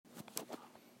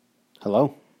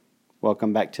Hello,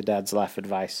 welcome back to Dad's Life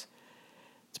Advice.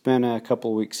 It's been a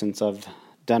couple of weeks since I've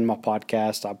done my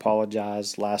podcast. I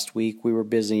apologize. Last week we were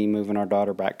busy moving our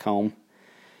daughter back home,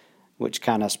 which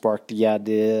kind of sparked the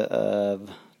idea of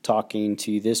talking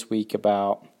to you this week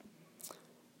about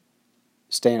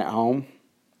staying at home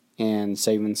and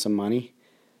saving some money.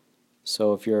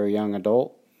 So if you're a young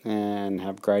adult and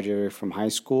have graduated from high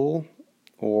school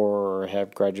or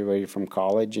have graduated from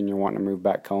college and you're wanting to move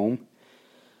back home,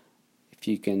 if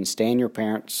you can stand your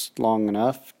parents long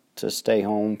enough to stay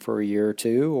home for a year or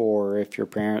two, or if your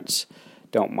parents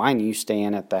don't mind you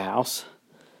staying at the house,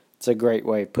 it's a great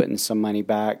way of putting some money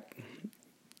back,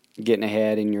 getting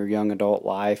ahead in your young adult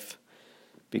life,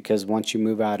 because once you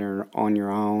move out on your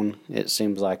own, it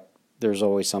seems like there's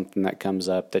always something that comes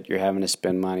up that you're having to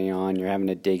spend money on, you're having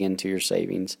to dig into your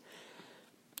savings.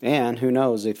 And who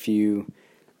knows, if you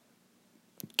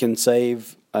can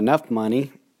save enough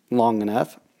money long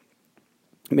enough,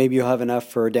 maybe you'll have enough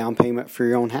for a down payment for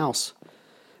your own house,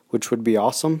 which would be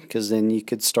awesome, because then you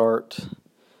could start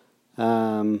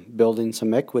building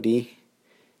some equity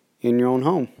in your own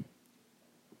home.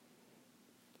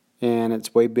 And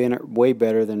it's way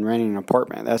better than renting an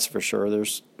apartment, that's for sure.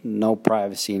 There's no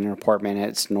privacy in an apartment.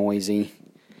 It's noisy.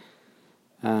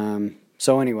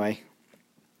 So anyway,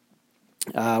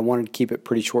 I wanted to keep it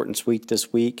pretty short and sweet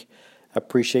this week. I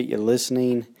appreciate you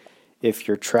listening. If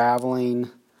you're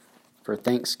traveling for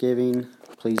Thanksgiving,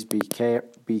 please be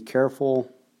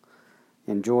careful.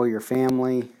 Enjoy your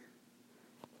family.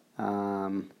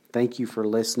 Thank you for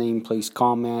listening. Please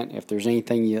comment. If there's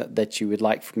anything that you would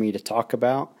like for me to talk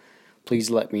about, please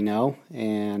let me know,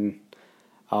 and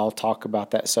I'll talk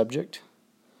about that subject.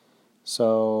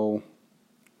 So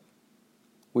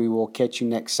we will catch you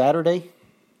next Saturday.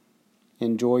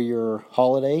 Enjoy your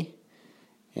holiday,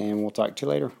 and we'll talk to you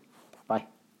later.